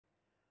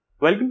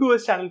Welcome to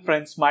OsChannel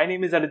friends, my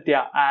name is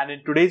Aditya and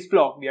in today's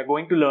vlog we are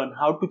going to learn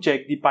how to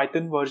check the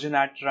Python version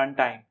at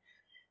runtime.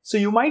 So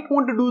you might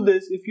want to do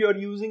this if you are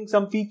using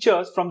some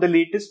features from the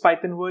latest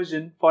Python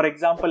version. For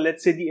example,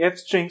 let's say the f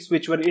strings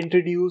which were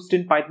introduced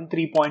in Python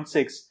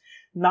 3.6.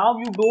 Now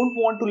you don't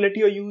want to let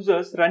your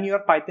users run your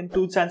Python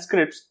tools and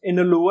scripts in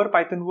a lower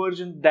Python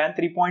version than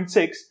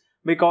 3.6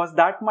 because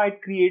that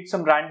might create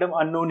some random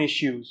unknown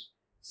issues.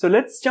 So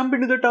let's jump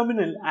into the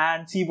terminal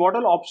and see what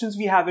all options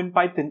we have in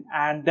Python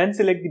and then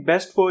select the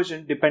best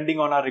version depending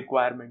on our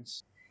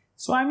requirements.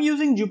 So I'm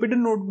using Jupyter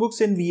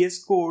notebooks in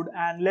VS Code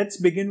and let's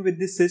begin with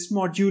the sys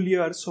module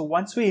here. So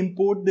once we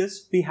import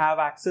this, we have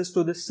access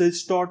to the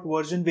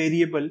sys.version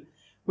variable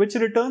which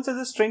returns as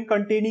a string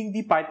containing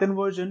the Python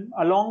version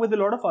along with a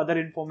lot of other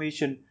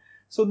information.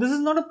 So this is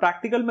not a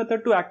practical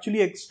method to actually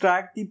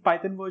extract the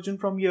Python version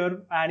from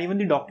here, and even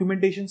the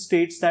documentation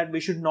states that we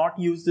should not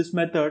use this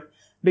method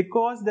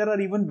because there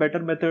are even better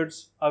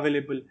methods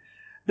available.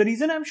 The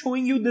reason I'm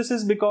showing you this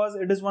is because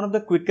it is one of the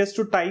quickest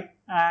to type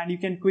and you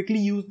can quickly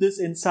use this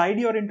inside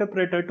your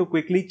interpreter to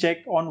quickly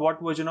check on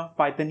what version of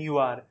Python you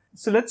are.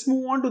 So let's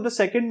move on to the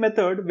second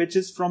method, which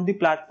is from the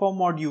platform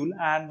module,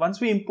 and once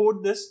we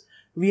import this,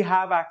 we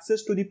have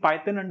access to the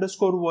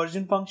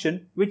Python_version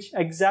function which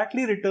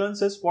exactly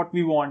returns us what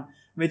we want,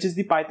 which is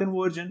the Python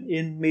version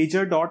in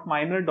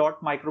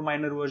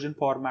major.minor.microminor version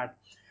format.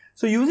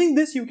 So using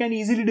this, you can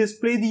easily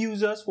display the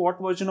users what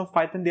version of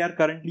Python they are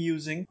currently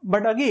using.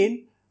 But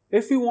again,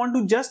 if we want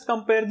to just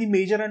compare the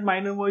major and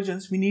minor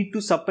versions, we need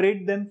to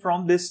separate them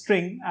from this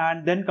string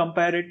and then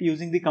compare it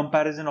using the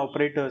comparison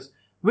operators,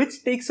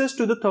 which takes us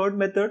to the third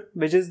method,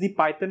 which is the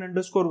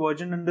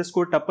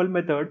Python_version_tuple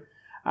method.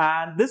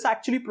 And this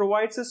actually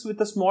provides us with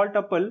a small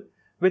tuple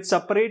with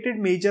separated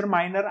major,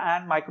 minor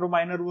and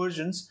microminor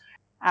versions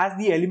as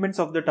the elements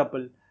of the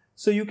tuple.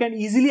 So you can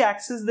easily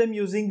access them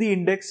using the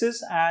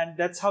indexes and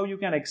that's how you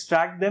can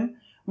extract them.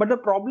 But the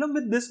problem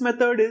with this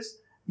method is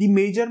the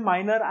major,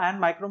 minor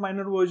and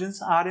microminor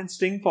versions are in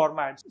string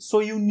formats. So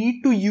you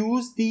need to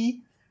use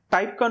the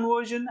type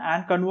conversion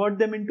and convert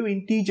them into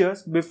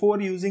integers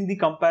before using the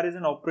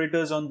comparison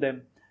operators on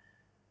them.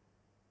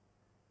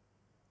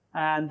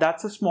 And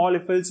that's a small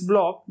if-else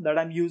block that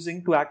I'm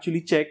using to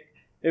actually check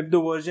if the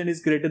version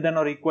is greater than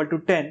or equal to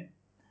 10.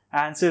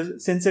 And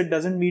since it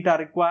doesn't meet our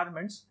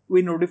requirements,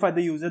 we notify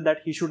the user that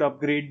he should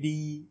upgrade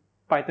the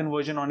Python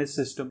version on his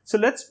system. So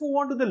let's move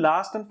on to the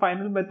last and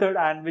final method,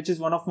 and which is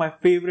one of my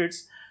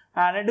favorites,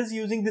 and it is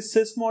using the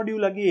sys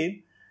module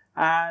again.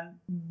 And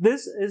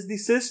this is the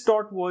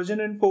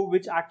sys.versioninfo,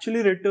 which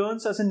actually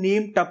returns as a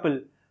name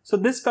tuple. So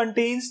this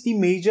contains the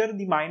major,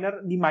 the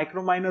minor, the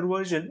microminor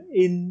version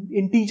in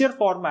integer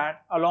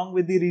format along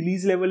with the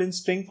release level in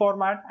string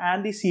format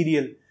and the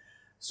serial.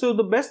 So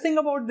the best thing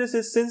about this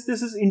is, since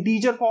this is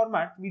integer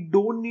format, we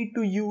don't need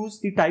to use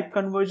the type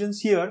conversions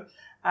here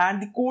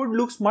and the code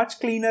looks much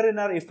cleaner in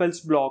our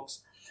if-else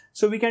blocks.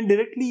 So we can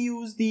directly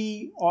use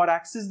or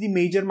access the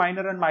major,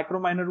 minor and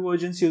microminor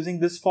versions using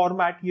this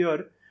format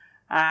here.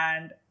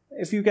 And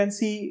if you can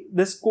see,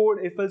 this code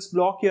if-else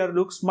block here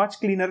looks much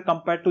cleaner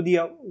compared to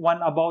the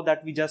one above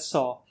that we just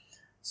saw.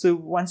 So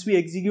once we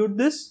execute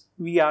this,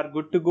 we are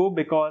good to go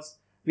because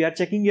we are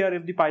checking here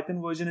if the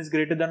Python version is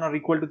greater than or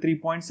equal to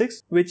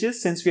 3.6, which is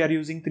since we are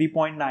using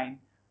 3.9.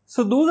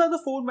 So those are the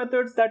 4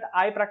 methods that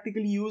I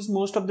practically use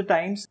most of the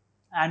times.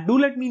 And do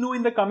let me know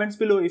in the comments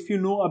below if you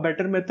know a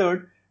better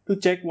method to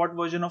check what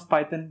version of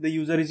Python the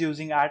user is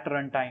using at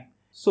runtime.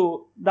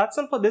 So that's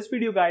all for this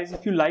video guys.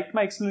 If you liked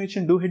my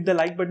explanation, do hit the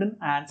like button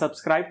and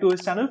subscribe to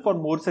this channel for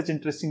more such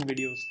interesting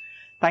videos.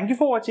 Thank you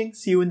for watching.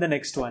 See you in the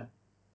next one.